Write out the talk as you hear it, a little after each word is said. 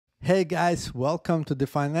Hey guys, welcome to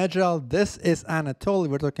Define Agile. This is Anatoly.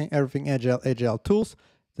 We're talking everything Agile tools.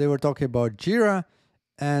 Today we're talking about JIRA,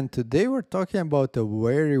 and today we're talking about a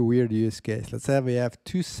very weird use case. Let's say we have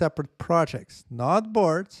two separate projects, not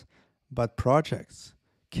boards, but projects.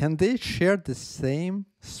 Can they share the same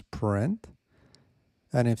sprint?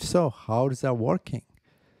 And if so, how is that working?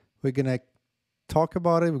 We're gonna talk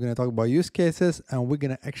about it. We're gonna talk about use cases, and we're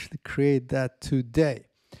gonna actually create that today.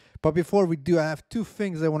 But before we do, I have two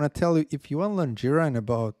things I want to tell you. If you want to learn JIRA in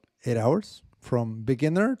about 8 hours, from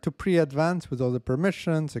beginner to pre-advanced with all the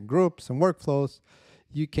permissions and groups and workflows,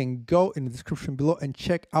 you can go in the description below and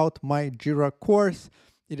check out my JIRA course.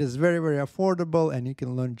 It is very, very affordable, and you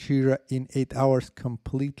can learn JIRA in 8 hours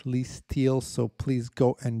completely still, so please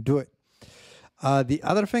go and do it. The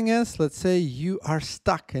other thing is, let's say you are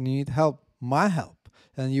stuck and you need help, my help,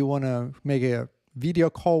 and you want to make a video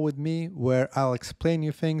call with me where I'll explain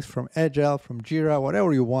you things from Agile, from JIRA,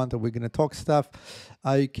 whatever you want, and we're going to talk stuff.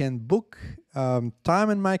 You can book time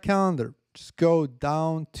in my calendar. Just go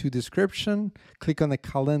down to description, click on the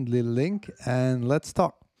Calendly link, and let's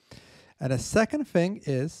talk. And the second thing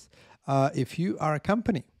is, if you are a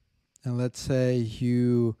company, and let's say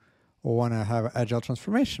you want to have Agile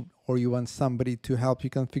transformation, or you want somebody to help you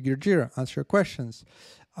configure JIRA, answer your questions,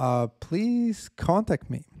 please contact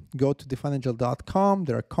me. Go to defineagile.com,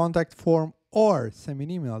 there are contact form, or send me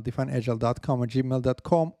an email, defineagile.com or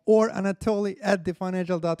gmail.com, or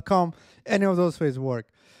anatoly@defineagile.com. Any of those ways work.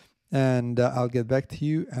 And I'll get back to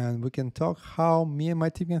you and we can talk how me and my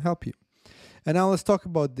team can help you. And now let's talk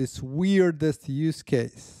about this weirdest use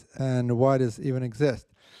case and why does it even exist.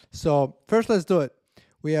 So first, let's do it.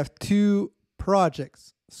 We have two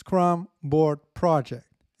projects, Scrum Board project,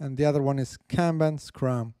 and the other one is Kanban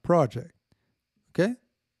Scrum project. Okay?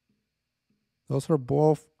 Those are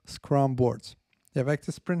both Scrum boards. You have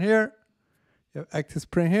active sprint here. You have active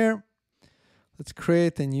sprint here. Let's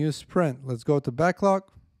create a new sprint. Let's go to Backlog.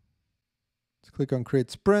 Let's click on Create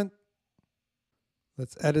Sprint.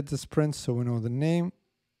 Let's edit the sprint so we know the name.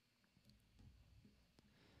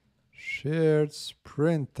 Shared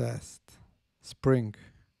Sprint Test. Spring.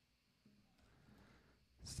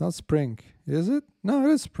 It's not Spring, is it? No,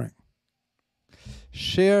 it is Spring.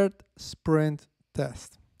 Shared Sprint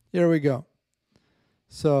Test. Here we go.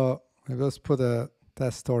 So let's put a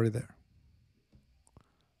test story there.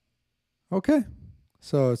 Okay,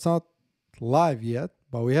 so it's not live yet,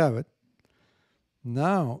 but we have it.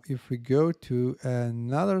 Now, if we go to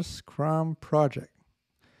another Scrum project,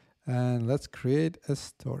 and let's create a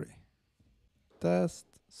story. Test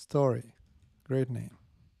story, great name.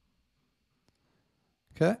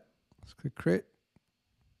 Okay, let's click create.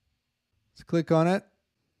 Let's click on it.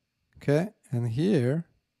 Okay, and here,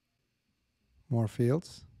 more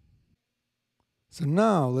fields. So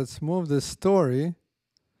now let's move this story,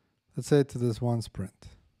 let's say to this one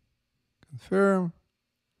sprint. Confirm.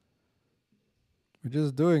 We're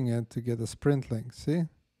just doing it to get a sprint link, see?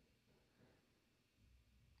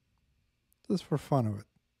 Just for fun of it.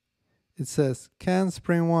 It says can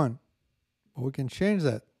sprint 1, but we can change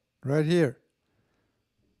that right here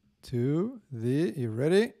to the, you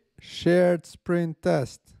ready? Shared sprint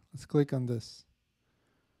test. Let's click on this.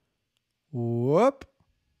 Whoop.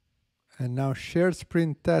 And now shared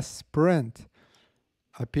sprint test sprint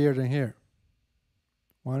appeared in here.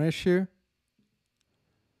 One issue.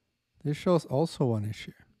 This shows also one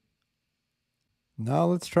issue. Now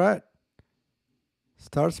let's try it.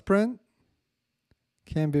 Start sprint.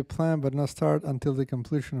 Can be planned but not start until the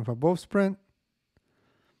completion of above sprint.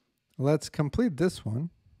 Let's complete this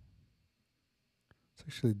one. Let's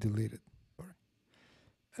actually delete it.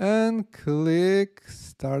 And click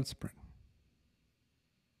start sprint.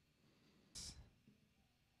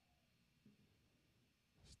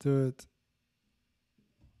 Let's do it.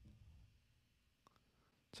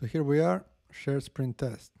 So here we are, shared sprint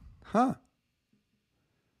test. Huh?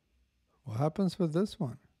 What happens with this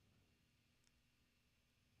one?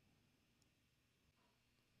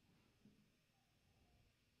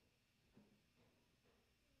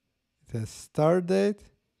 It has start date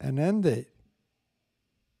and end date.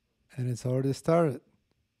 And it's already started.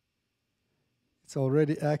 It's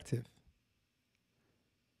already active.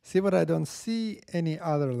 See, but I don't see any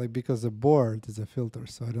other, like, because the board is a filter,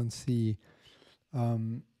 so I don't see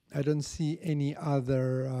any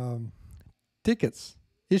other tickets,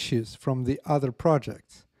 issues from the other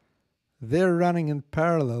projects. They're running in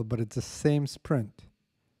parallel, but it's the same sprint.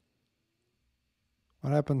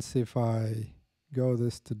 What happens if I go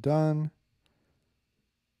this to done?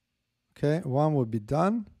 Okay, one will be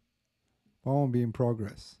done, one will be in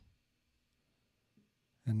progress.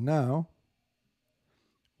 And now,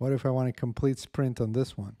 what if I want a complete sprint on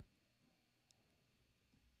this one?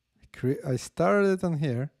 I started it on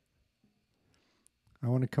here. I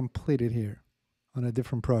want to complete it here on a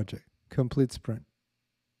different project. Complete sprint.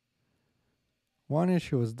 One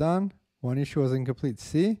issue was done, one issue was incomplete.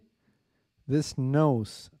 See? This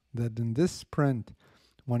knows that in this sprint,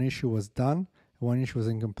 one issue was done, one issue was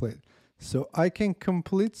incomplete. So I can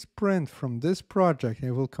complete sprint from this project, and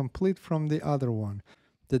it will complete from the other one.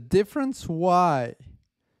 The difference why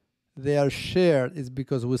they are shared is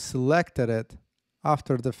because we selected it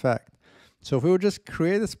after the fact. So if we would just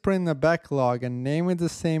create a sprint in a backlog and name it the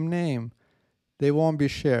same name, they won't be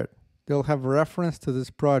shared. They'll have reference to this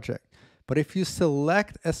project. But if you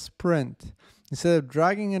select a sprint, instead of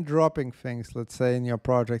dragging and dropping things, let's say in your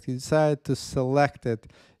project, you decide to select it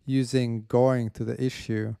using going to the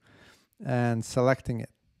issue and selecting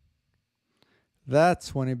it.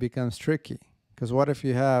 That's when it becomes tricky. Because what if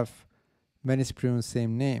you have many sprints with the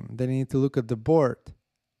same name? Then you need to look at the board.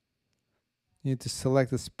 You need to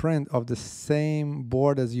select a sprint of the same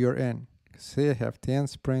board as you're in. Say I have TN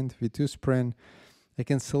sprint, V2 sprint. I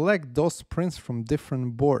can select those sprints from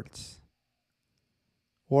different boards.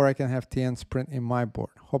 Or I can have TN sprint in my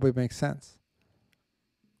board. Hope it makes sense.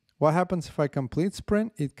 What happens if I complete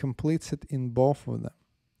sprint? It completes it in both of them.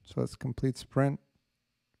 So let's complete sprint.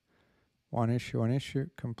 One issue,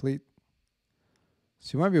 complete.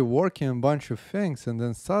 So you might be working on a bunch of things and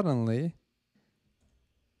then suddenly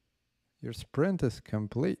your sprint is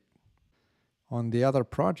complete on the other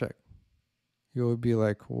project. You will be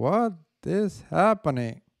like, what is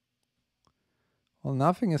happening? Well,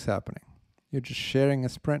 nothing is happening. You're just sharing a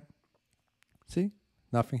sprint. See?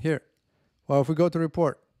 Nothing here. Well, if we go to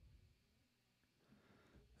report,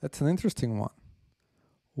 that's an interesting one.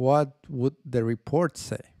 What would the report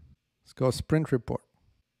say? Let's go sprint report.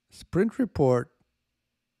 Sprint report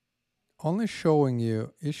only showing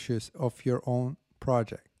you issues of your own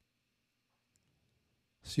project.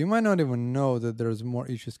 So you might not even know that there's more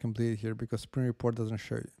issues completed here because sprint report doesn't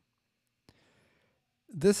show you.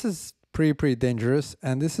 This is pretty dangerous,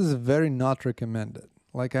 and this is very not recommended.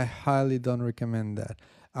 Like, I highly don't recommend that.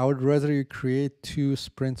 I would rather you create two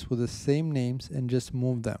sprints with the same names and just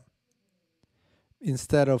move them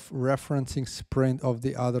instead of referencing sprint of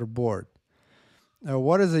the other board.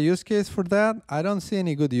 What is the use case for that? I don't see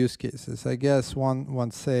any good use cases. I guess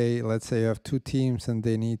let's say you have two teams and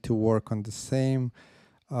they need to work on the same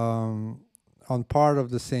on part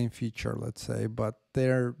of the same feature, let's say, but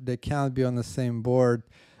they can't be on the same board.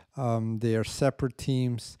 They are separate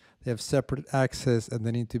teams, they have separate access, and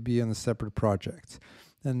they need to be on a separate projects.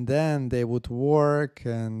 And then they would work,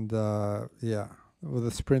 and well,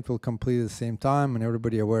 the sprint will complete at the same time, and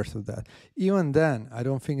everybody aware of that. Even then, I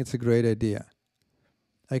don't think it's a great idea.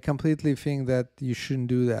 I completely think that you shouldn't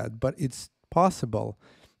do that, but it's possible.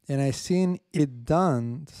 And I've seen it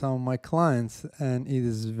done to some of my clients, and it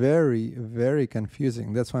is very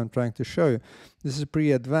confusing. That's what I'm trying to show you. This is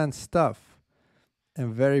pretty advanced stuff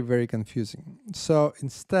and very confusing. So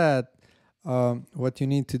instead, what you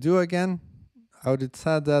need to do again, I would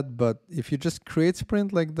say that, but if you just create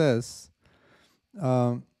sprint like this,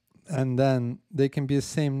 and then they can be the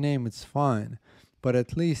same name, it's fine. But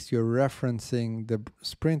at least you're referencing the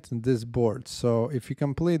sprint in this board. So if you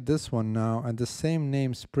complete this one now and the same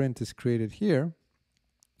name sprint is created here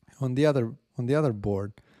on the other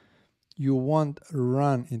board, you won't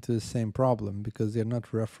run into the same problem because they're not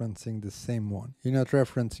referencing the same one. You're not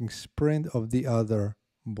referencing sprint of the other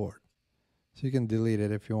board. So you can delete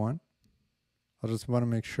it if you want. I just want to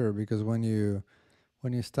make sure, because when you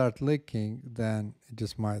start linking, then it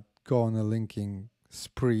just might go on a linking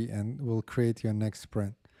spree and will create your next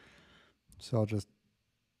sprint. So I'll just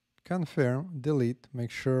confirm, delete,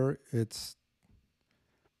 make sure it's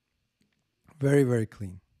very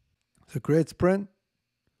clean. So create sprint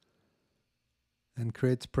and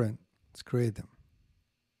create sprint. Let's create them.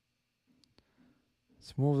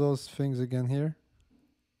 Let's move those things again here.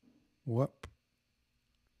 Whoop.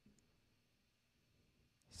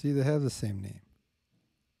 See, they have the same name.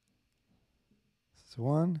 This is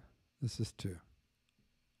 1, this is 2.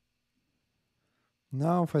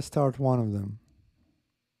 Now if I start one of them,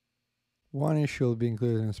 one issue will be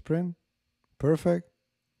included in a sprint. Perfect.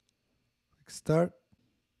 Click start.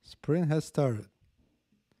 Sprint has started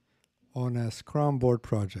on a Scrum board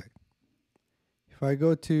project. If I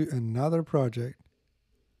go to another project,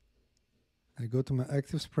 I go to my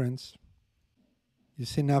active sprints, you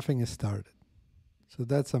see nothing is started. So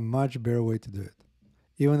that's a much better way to do it.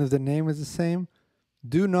 Even if the name is the same,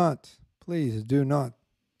 please do not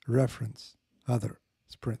reference other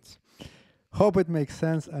sprints. Hope it makes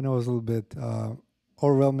sense. I know it's a little bit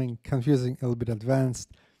overwhelming, confusing, a little bit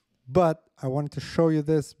advanced, But I wanted to show you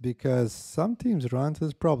this because some teams run into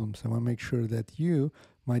these problems. I want to make sure that you,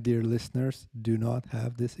 my dear listeners, do not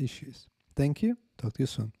have these issues. Thank you. Talk to you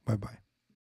soon. Bye-bye.